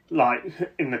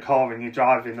car and you're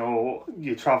driving or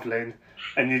you're travelling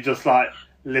and you're just, like,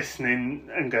 listening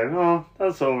and going, oh,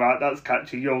 that's all right, that's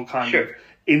catchy. You're kind of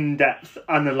in-depth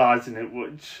analysing it,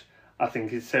 which I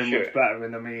think is so much better.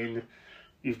 And I mean,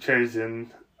 you've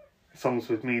chosen songs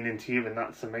with meaning to you, and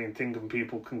that's the main thing, and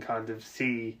people can kind of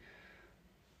see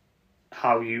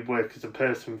how you work as a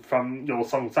person from your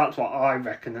songs. That's what I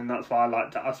reckon, and that's why I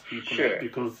like to ask people it,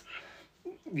 because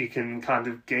you can kind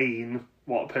of gain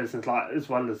what a person's like as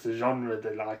well as the genre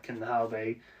they like and how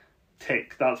they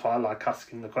tick. That's why I like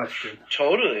asking the question.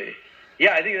 Totally.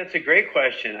 Yeah, I think that's a great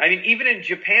question. I mean, even in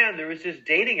Japan, there was this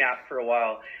dating app for a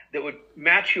while that would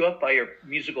match you up by your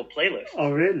musical playlist.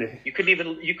 Oh, really? You couldn't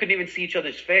even see each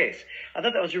other's face. I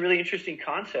thought that was a really interesting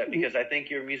concept because I think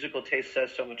your musical taste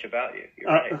says so much about you. You're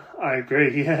right. I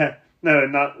agree. Yeah. No,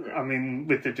 and that, I mean,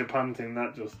 with the Japan thing,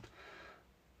 that just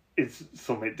is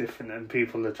something different, and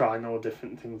people are trying all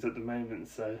different things at the moment.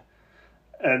 So.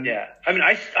 Yeah, I mean,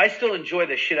 I still enjoy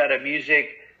the shit out of music,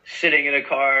 sitting in a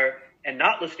car and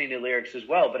not listening to lyrics as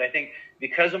well. But I think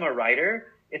because I'm a writer,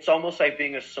 it's almost like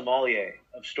being a sommelier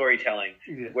of storytelling,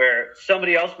 where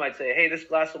somebody else might say, hey, this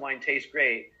glass of wine tastes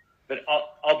great, but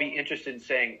I'll be interested in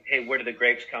saying, hey, where do the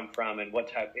grapes come from and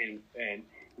what type and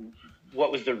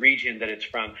what was the region that it's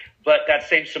from? But that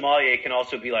same sommelier can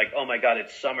also be like, oh my God,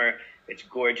 it's summer, it's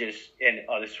gorgeous, and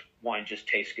oh, this wine just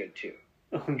tastes good too.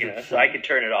 So I could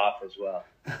turn it off as well.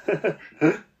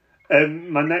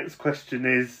 My next question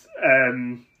is,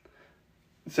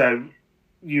 so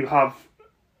you have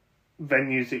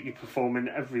venues that you perform in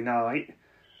every night.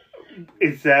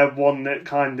 Is there one that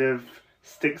kind of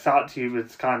sticks out to you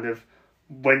as kind of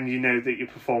when you know that you're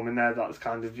performing there, that's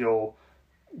kind of your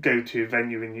go-to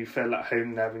venue and you feel at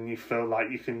home there and you feel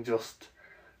like you can just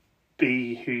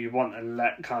be who you want and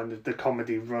let kind of the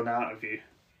comedy run out of you?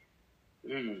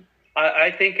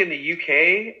 I think in the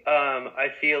UK, I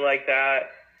feel like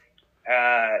that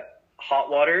at Hot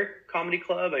Water Comedy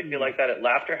Club. I feel like that at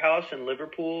Laughter House in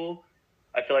Liverpool.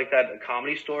 I feel like that at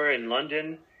Comedy Store in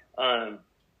London. And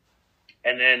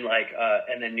then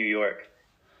New York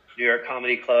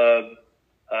Comedy Club,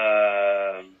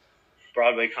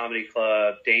 Broadway Comedy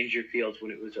Club, Dangerfields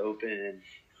when it was open,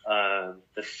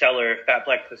 the Cellar, Fat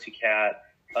Black Pussycat.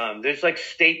 There's like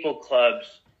staple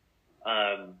clubs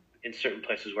in certain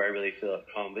places where I really feel at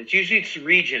home. But it's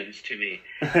regions to me.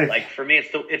 Like for me, it's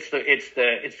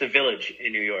the Village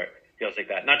in New York. Feels like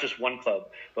that. Not just one club,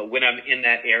 but when I'm in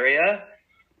that area,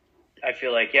 I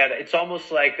feel like it's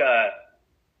almost like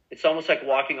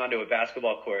walking onto a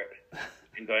basketball court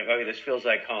and going, okay, this feels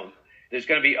like home. There's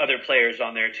going to be other players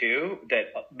on there too that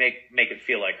make it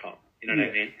feel like home. You know what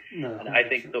I mean? No, and I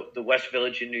think the West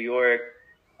Village in New York,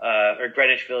 or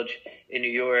Greenwich Village in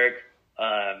New York,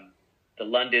 the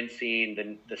London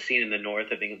scene, the scene in the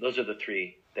north of England, those are the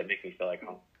three that make me feel like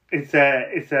home. Is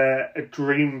there a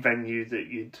dream venue that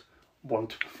you'd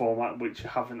want to perform at which you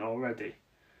haven't already?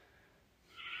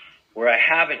 Where I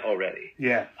haven't already?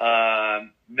 Yeah.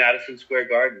 Madison Square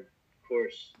Garden, of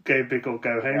course. Go big or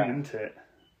go home, isn't it?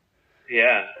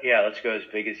 Yeah, let's go as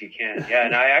big as you can. Yeah,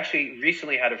 and I actually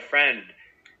recently had a friend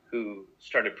who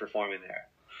started performing there,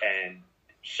 and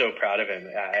so proud of him.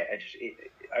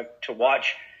 To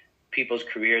watch people's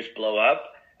careers blow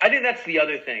up, I think that's the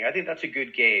other thing. I think that's a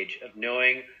good gauge of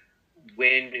knowing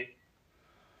when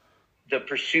the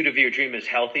pursuit of your dream is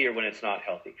healthy or when it's not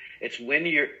healthy. It's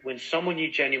when someone you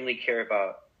genuinely care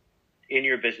about in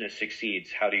your business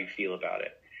succeeds, how do you feel about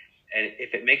it? And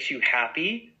if it makes you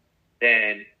happy,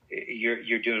 then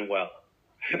you're doing well,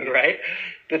 right?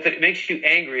 But if it makes you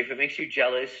angry, if it makes you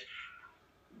jealous,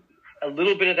 a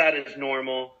little bit of that is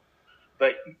normal,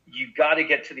 but you got to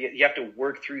you have to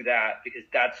work through that, because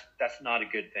that's not a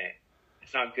good thing.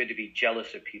 It's not good to be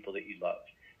jealous of people that you love.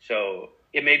 So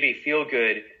it made me feel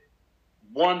good,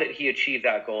 one, that he achieved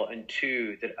that goal, and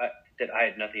two, that I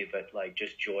had nothing but like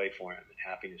just joy for him and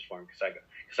happiness for him,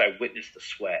 because I witnessed the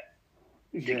sweat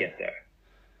to get there.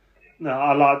 No,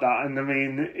 I like that, and I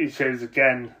mean, it shows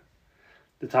again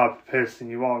the type of person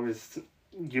you are. Is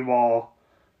you are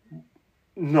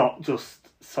not just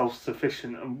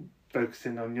self-sufficient and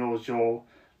focusing on yours. You're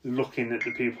looking at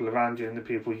the people around you and the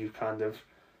people you've kind of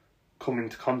come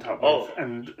into contact with,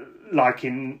 and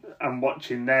liking and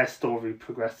watching their story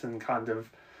progress and kind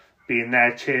of being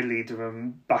their cheerleader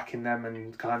and backing them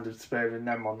and kind of spurring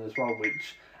them on as well,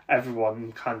 which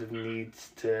everyone kind of needs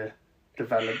to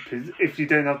develop. If you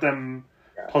don't have them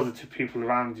positive people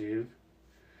around you,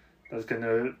 that's going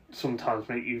to sometimes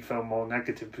make you feel more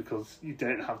negative because you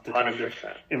don't have the kind of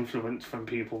 100%. influence from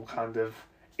people kind of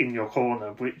in your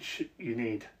corner, which you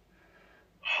need.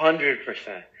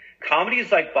 100%. Comedy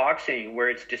is like boxing where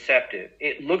it's deceptive.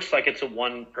 It looks like it's a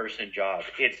one-person job.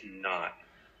 It's not.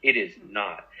 It is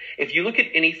not. If you look at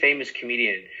any famous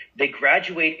comedian, they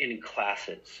graduate in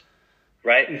classes,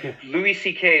 right? Louis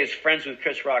C.K. is friends with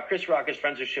Chris Rock. Chris Rock is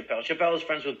friends with Chappelle. Chappelle is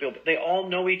friends with Bill. They all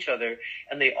know each other,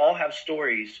 and they all have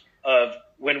stories of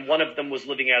when one of them was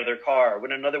living out of their car,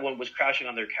 when another one was crashing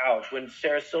on their couch, when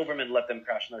Sarah Silverman let them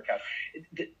crash on their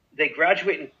couch. They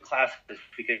graduate in classes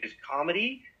because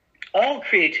comedy, all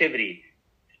creativity,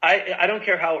 I don't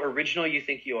care how original you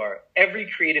think you are, every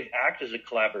creative act is a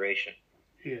collaboration.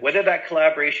 Yeah. Whether that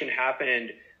collaboration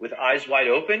happened with eyes wide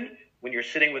open when you're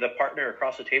sitting with a partner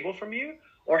across the table from you,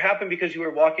 or happened because you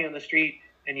were walking on the street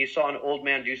and you saw an old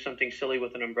man do something silly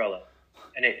with an umbrella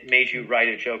and it made you write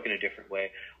a joke in a different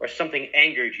way, or something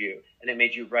angered you and it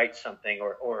made you write something,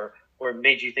 or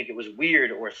made you think it was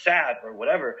weird or sad or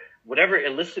whatever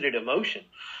elicited emotion.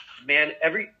 Man,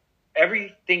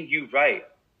 everything you write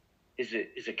is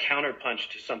a counterpunch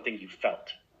to something you felt.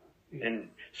 Yeah. And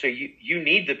so you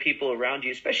need the people around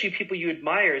you, especially people you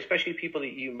admire, especially people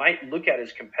that you might look at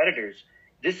as competitors.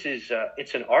 This is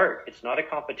it's an art. It's not a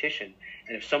competition.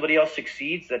 And if somebody else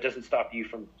succeeds, that doesn't stop you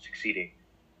from succeeding.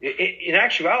 In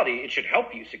actuality, it should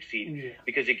help you succeed,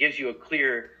 because it gives you a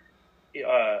clear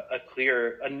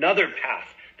another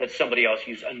path that somebody else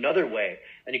used, another way.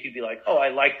 And you could be like, oh, I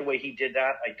like the way he did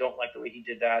that. I don't like the way he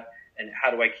did that. And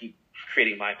how do I keep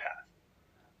creating my path?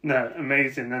 No,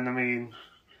 amazing. And I mean,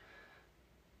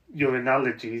 your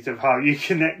analogies of how you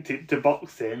connect it to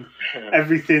boxing,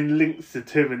 everything links the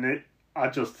two, and I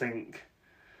just think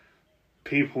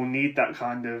people need that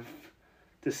kind of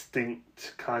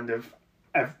distinct kind of,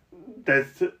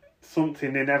 there's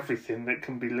something in everything that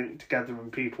can be linked together,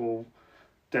 and people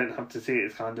don't have to see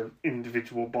it as kind of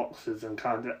individual boxes, and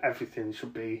kind of everything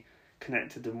should be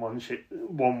connected in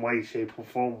one way, shape or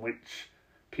form, which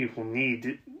people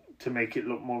need to make it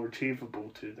look more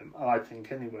achievable to them, I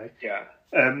think, anyway. Yeah.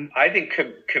 I think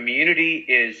community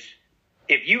is,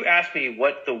 if you ask me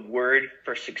what the word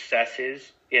for success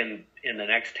is in the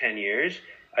next 10 years,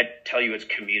 I'd tell you it's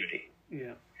community.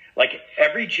 Yeah. Like,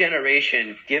 every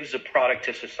generation gives a product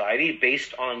to society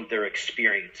based on their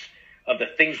experience of the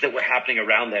things that were happening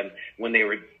around them when they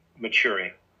were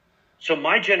maturing. So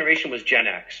my generation was Gen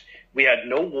X. We had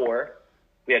no war.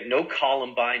 We had no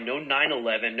Columbine, no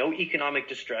 9/11, no economic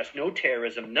distress, no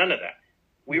terrorism, none of that.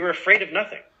 We were afraid of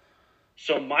nothing.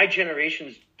 So my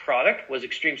generation's product was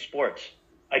extreme sports.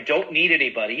 I don't need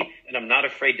anybody, and I'm not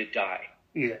afraid to die.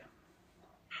 Yeah.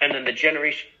 And then the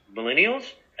generation, millennials,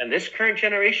 and this current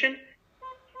generation,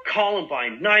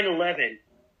 Columbine, 9/11,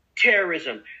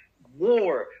 terrorism,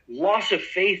 war, loss of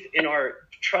faith in our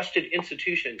trusted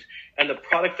institutions. And the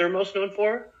product they're most known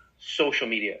for, social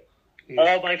media. Yeah.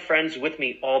 All my friends with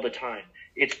me all the time.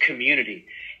 It's community.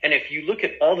 And if you look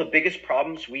at all the biggest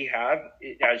problems we have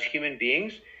as human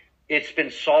beings, it's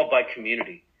been solved by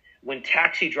community. When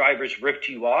taxi drivers ripped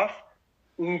you off,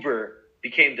 Uber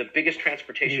became the biggest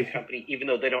transportation company, even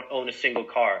though they don't own a single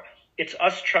car. It's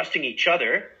us trusting each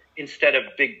other instead of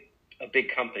a big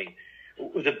company.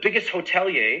 The biggest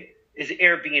hotelier is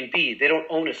Airbnb. They don't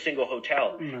own a single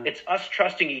hotel. Mm-hmm. It's us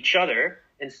trusting each other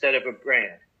instead of a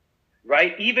brand,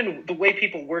 right? Even the way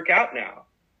people work out now,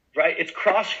 right? It's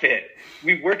CrossFit.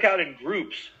 We work out in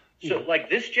groups. So like,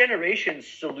 this generation's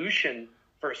solution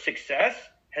for success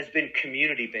has been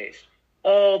community-based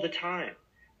all the time.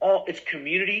 It's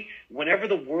community. Whenever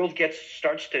the world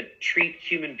starts to treat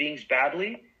human beings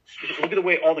badly, look at the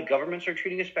way all the governments are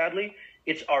treating us badly.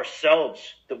 It's ourselves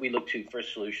that we look to for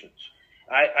solutions.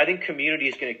 I think community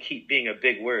is going to keep being a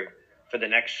big word for the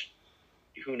next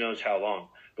who knows how long.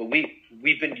 But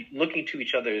we've been looking to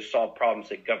each other to solve problems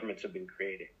that governments have been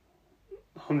creating.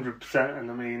 100%. And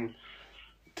I mean,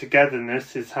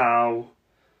 togetherness is how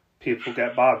people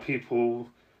get by. People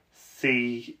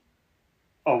see,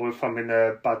 oh, if I'm in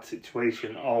a bad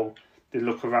situation, oh, they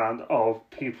look around, oh,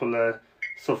 people are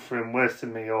suffering worse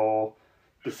than me or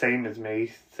the same as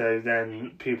me, so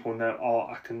then people know, oh,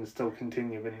 I can still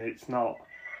continue, and it's not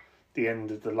the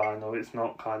end of the line, or it's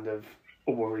not kind of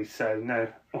a worry. So no,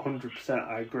 100%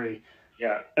 I agree.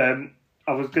 Yeah.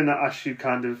 I was going to ask you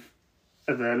kind of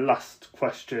the last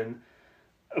question.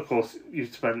 Of course,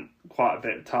 you've spent quite a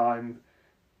bit of time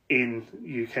in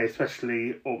UK,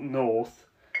 especially up north.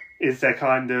 Is there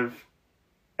kind of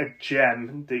a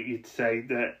gem that you'd say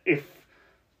that if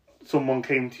someone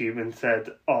came to you and said,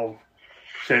 oh,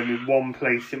 show me one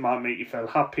place it might make you feel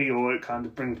happy, or it kind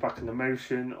of brings back an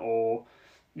emotion, or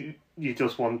you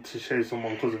just want to show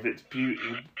someone because of its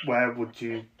beauty, where would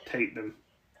you take them?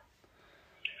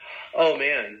 Oh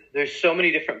man, there's so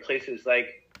many different places.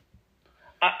 Like,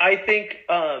 I think,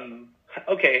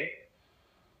 okay,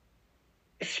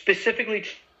 specifically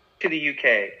to the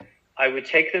UK, I would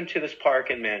take them to this park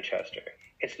in Manchester.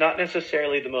 It's not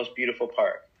necessarily the most beautiful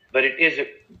park, but it is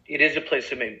a place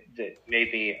that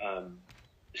made me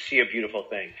see a beautiful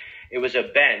thing. It was a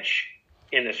bench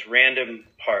in this random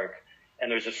park, and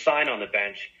there's a sign on the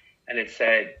bench, and it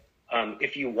said,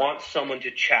 if you want someone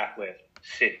to chat with,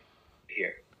 sit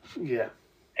here. Yeah.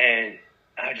 And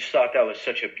I just thought that was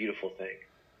such a beautiful thing.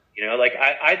 You know, like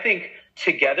I think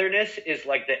togetherness is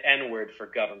like the N word for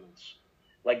governments.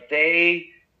 Like they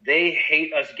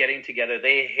hate us getting together.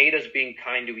 They hate us being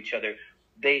kind to each other.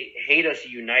 They hate us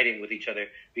uniting with each other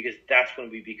because that's when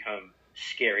we become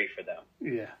scary for them.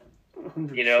 Yeah.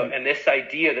 100%. You know, and this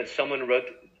idea that someone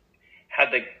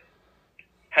had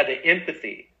the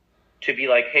empathy to be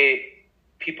like, hey,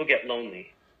 people get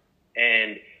lonely,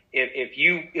 and if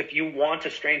you want a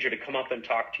stranger to come up and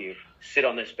talk to you, sit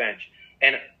on this bench.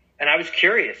 And I was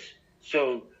curious,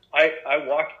 so I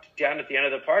walked down at the end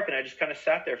of the park, and I just kind of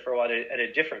sat there for a while at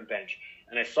a different bench,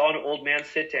 and I saw an old man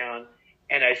sit down,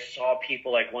 and I saw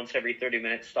people like once every 30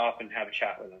 minutes stop and have a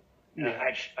chat with him. And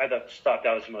I just thought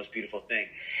that was the most beautiful thing.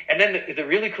 And then the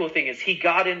really cool thing is he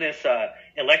got in this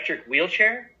electric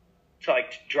wheelchair to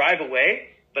like drive away.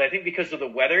 But I think because of the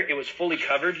weather, it was fully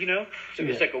covered, you know? So it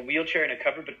was like a wheelchair and a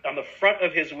cover. But on the front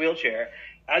of his wheelchair,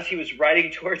 as he was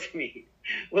riding towards me,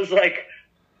 was like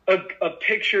a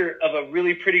picture of a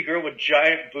really pretty girl with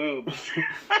giant boobs.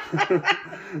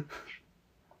 I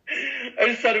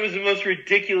just thought it was the most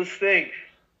ridiculous thing.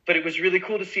 But it was really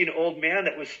cool to see an old man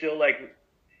that was still like,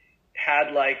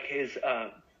 had like his,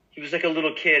 he was like a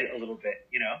little kid a little bit,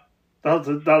 you know? That's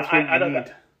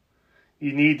what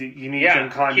you need. You need some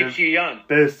kind of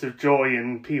burst of joy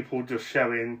and people just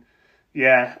showing,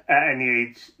 at any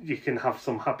age you can have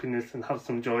some happiness and have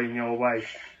some joy in your way.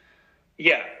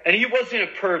 Yeah, and he wasn't a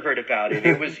pervert about it.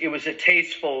 It was a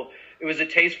tasteful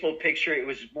picture. It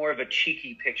was more of a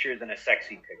cheeky picture than a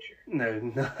sexy picture. No,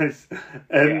 nice.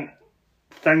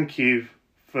 Thank you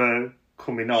for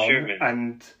coming on. Sure, man.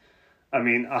 And I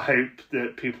mean, I hope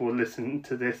that people will listen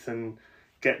to this and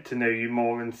get to know you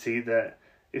more and see that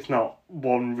it's not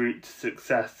one route to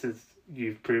success, as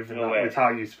you've proven with how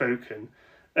you've spoken.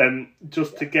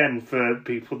 Just again, for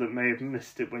people that may have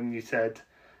missed it when you said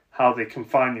how they can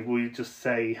find you, will you just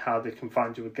say how they can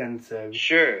find you again? So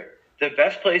sure. The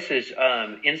best place is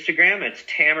Instagram. It's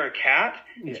Tamer Kat.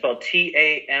 It's spelled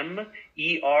TamerKat.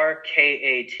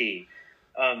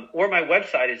 Or my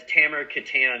website is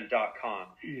tamerkattan.com.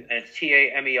 And it's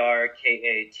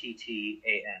TamerKattan.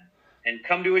 And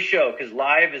come to a show, because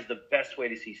live is the best way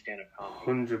to see stand-up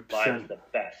comedy. 100%. Live is the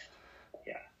best.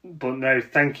 Yeah. But no,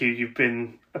 thank you. You've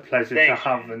been a pleasure to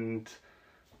have. And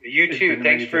you too.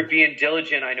 Thanks for being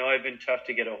diligent. I know I've been tough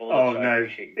to get a hold of. Oh, no.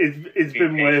 It's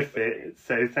been worth it.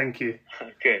 So thank you.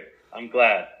 Good. I'm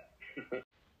glad.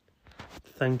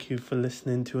 Thank you for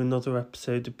listening to another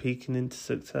episode of Peeking into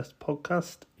Success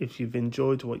podcast. If you've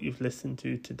enjoyed what you've listened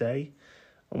to today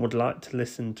and would like to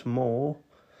listen to more,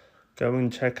 go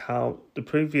and check out the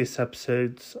previous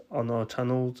episodes on our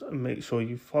channels and make sure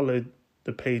you follow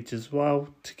the page as well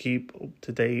to keep up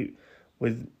to date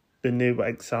with the new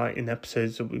exciting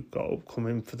episodes that we've got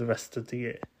upcoming for the rest of the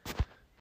year.